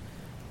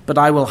 But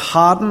I will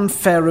harden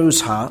Pharaoh's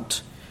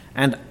heart,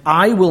 and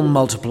I will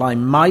multiply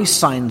my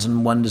signs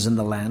and wonders in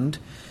the land.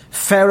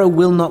 Pharaoh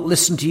will not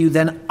listen to you,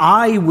 then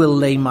I will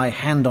lay my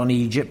hand on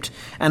Egypt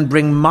and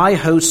bring my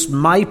hosts,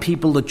 my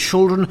people, the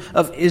children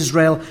of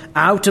Israel,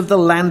 out of the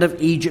land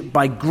of Egypt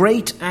by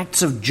great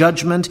acts of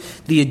judgment.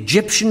 The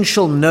Egyptians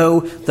shall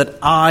know that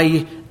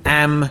I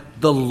am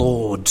the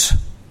Lord.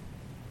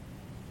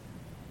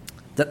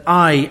 That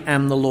I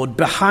am the Lord.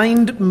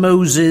 Behind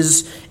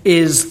Moses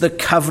is the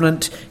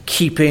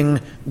covenant-keeping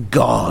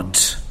God.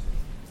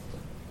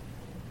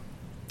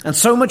 And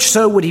so much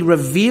so would he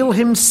reveal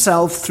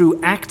himself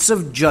through acts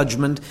of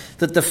judgment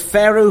that the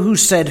Pharaoh who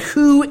said,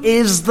 "Who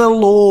is the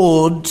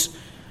Lord?"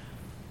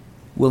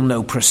 will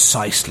know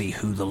precisely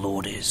who the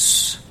Lord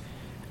is,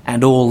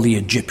 and all the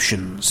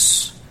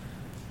Egyptians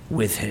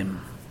with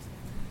him.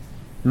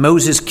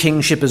 Moses'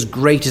 kingship, as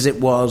great as it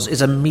was,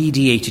 is a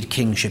mediated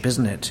kingship,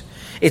 isn't it?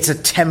 It's a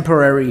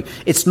temporary,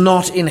 it's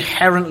not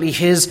inherently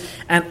his,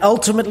 and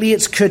ultimately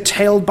it's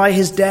curtailed by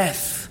his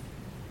death.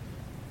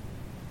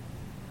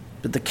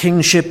 But the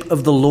kingship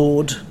of the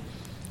Lord,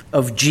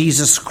 of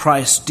Jesus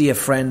Christ, dear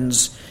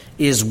friends,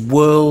 is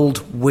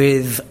world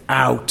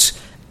without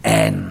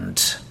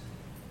end.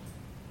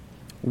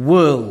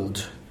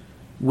 World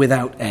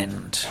without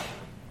end.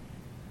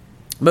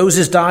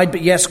 Moses died,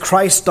 but yes,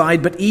 Christ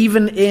died, but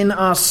even in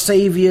our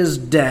Saviour's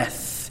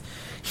death,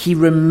 he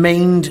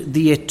remained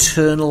the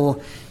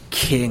eternal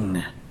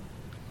King.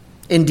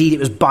 Indeed, it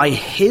was by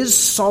his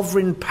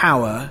sovereign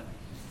power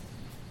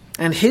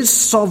and his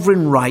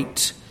sovereign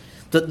right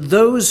that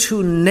those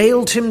who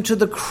nailed him to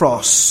the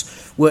cross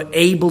were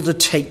able to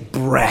take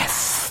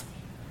breath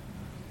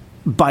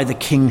by the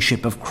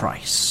kingship of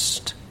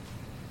Christ.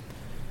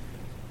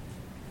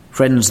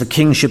 Friends, the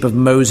kingship of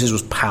Moses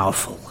was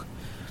powerful,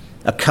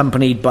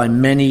 accompanied by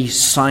many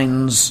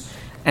signs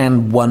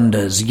and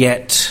wonders,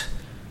 yet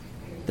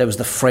there was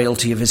the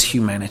frailty of his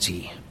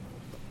humanity.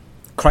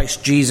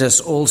 Christ Jesus,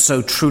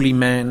 also truly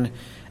man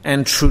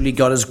and truly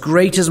God. As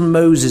great as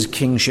Moses'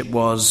 kingship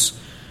was,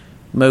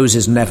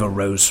 Moses never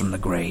rose from the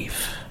grave.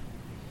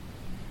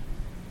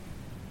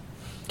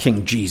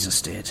 King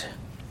Jesus did.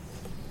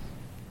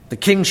 The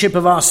kingship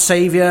of our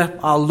Savior,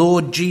 our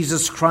Lord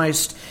Jesus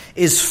Christ,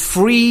 is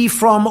free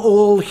from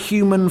all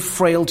human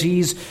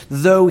frailties,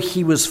 though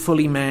he was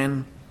fully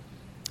man.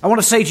 I want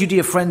to say to you,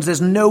 dear friends,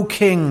 there's no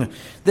king,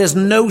 there's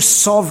no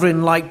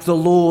sovereign like the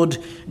Lord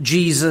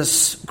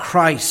Jesus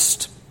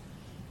Christ.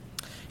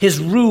 His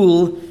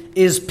rule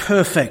is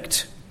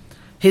perfect.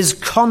 His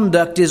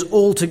conduct is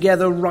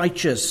altogether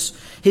righteous.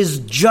 His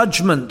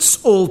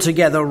judgments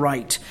altogether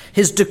right.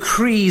 His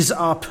decrees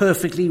are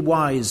perfectly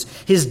wise.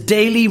 His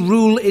daily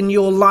rule in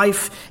your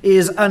life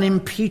is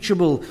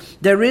unimpeachable.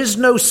 There is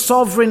no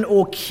sovereign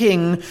or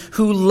king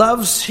who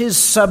loves his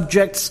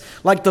subjects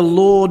like the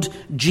Lord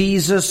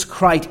Jesus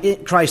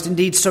Christ.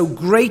 Indeed, so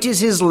great is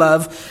his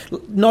love,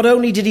 not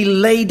only did he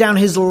lay down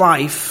his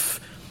life,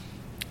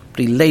 but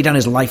he laid down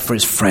his life for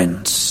his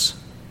friends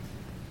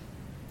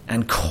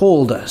and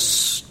called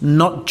us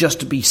not just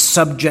to be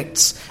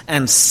subjects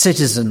and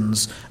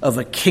citizens of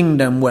a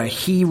kingdom where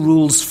he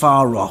rules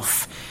far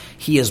off.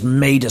 He has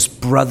made us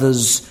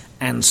brothers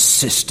and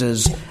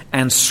sisters.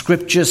 And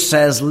Scripture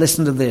says,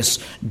 listen to this,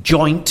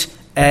 joint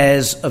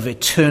heirs of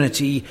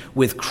eternity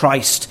with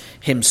Christ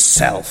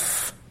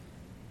himself.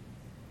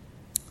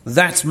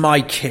 That's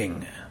my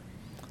King.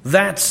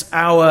 That's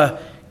our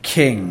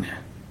King.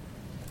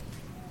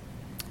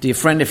 Dear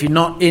friend, if you're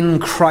not in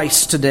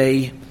Christ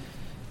today,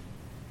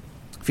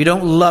 if you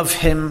don't love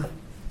him,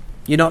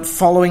 you're not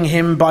following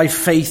him by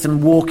faith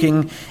and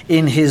walking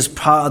in his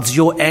paths,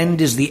 your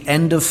end is the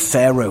end of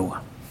Pharaoh.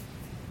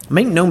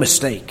 Make no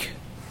mistake.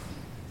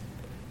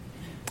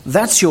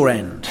 That's your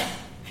end.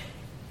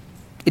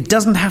 It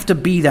doesn't have to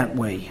be that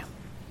way.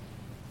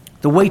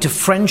 The way to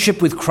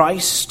friendship with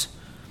Christ,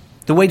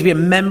 the way to be a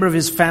member of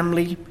his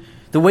family,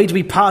 the way to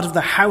be part of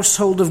the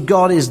household of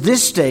God is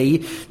this day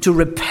to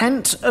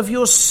repent of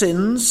your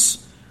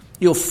sins,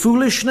 your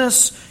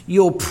foolishness,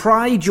 your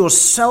pride, your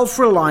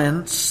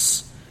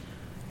self-reliance,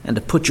 and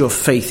to put your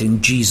faith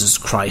in Jesus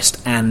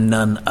Christ and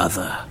none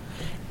other.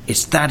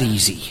 It's that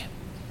easy.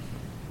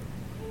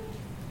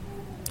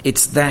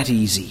 It's that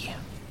easy.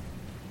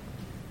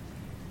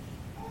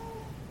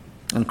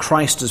 And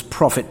Christ as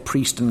prophet,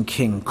 priest, and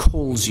king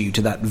calls you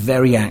to that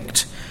very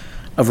act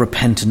of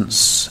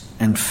repentance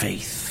and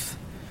faith.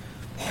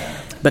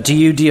 But to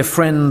you, dear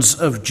friends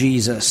of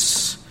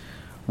Jesus,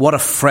 what a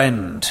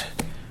friend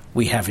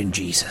we have in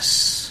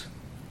Jesus.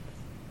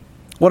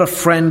 What a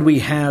friend we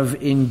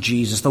have in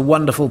Jesus, the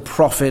wonderful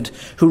prophet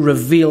who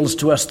reveals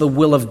to us the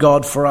will of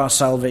God for our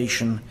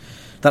salvation.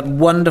 That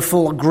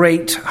wonderful,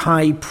 great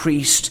high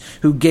priest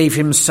who gave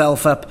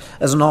himself up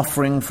as an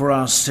offering for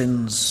our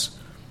sins.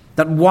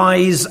 That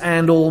wise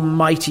and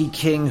almighty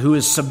King who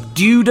has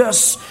subdued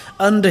us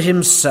under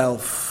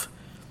himself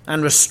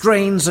and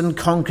restrains and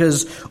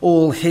conquers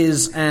all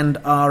his and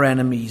our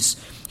enemies.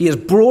 He has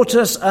brought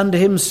us under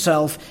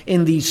himself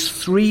in these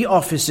three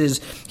offices.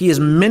 He is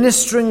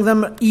ministering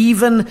them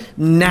even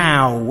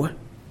now.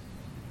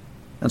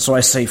 And so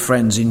I say,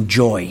 friends,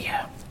 enjoy.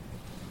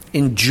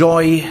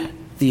 Enjoy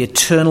the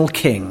eternal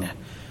King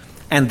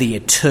and the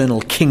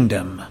eternal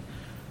kingdom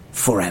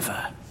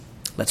forever.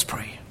 Let's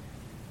pray.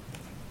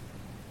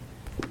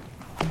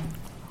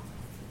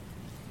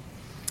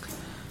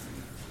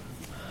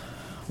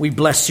 We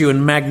bless you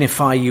and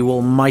magnify you,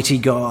 Almighty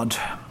God.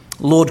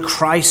 Lord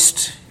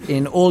Christ,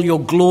 in all your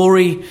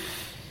glory,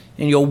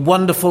 in your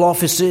wonderful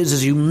offices,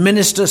 as you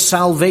minister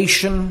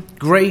salvation,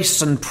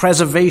 grace, and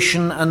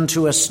preservation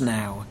unto us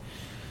now.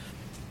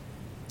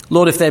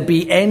 Lord, if there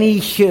be any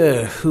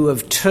here who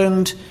have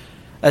turned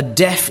a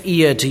deaf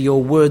ear to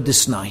your word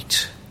this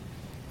night,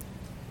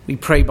 we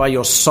pray by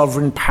your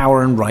sovereign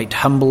power and right,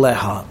 humble their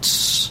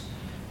hearts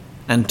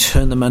and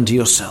turn them unto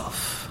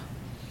yourself.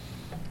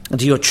 And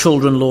to your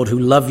children, Lord, who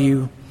love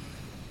you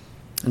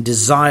and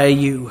desire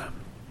you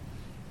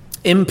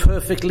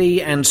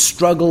imperfectly and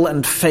struggle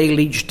and fail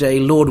each day,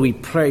 Lord, we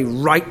pray,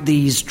 write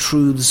these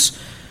truths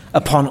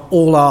upon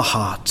all our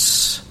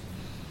hearts,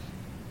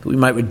 that we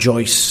might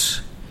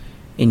rejoice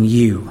in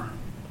you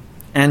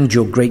and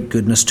your great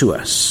goodness to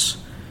us.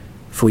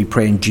 For we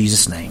pray in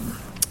Jesus' name.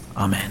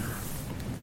 Amen.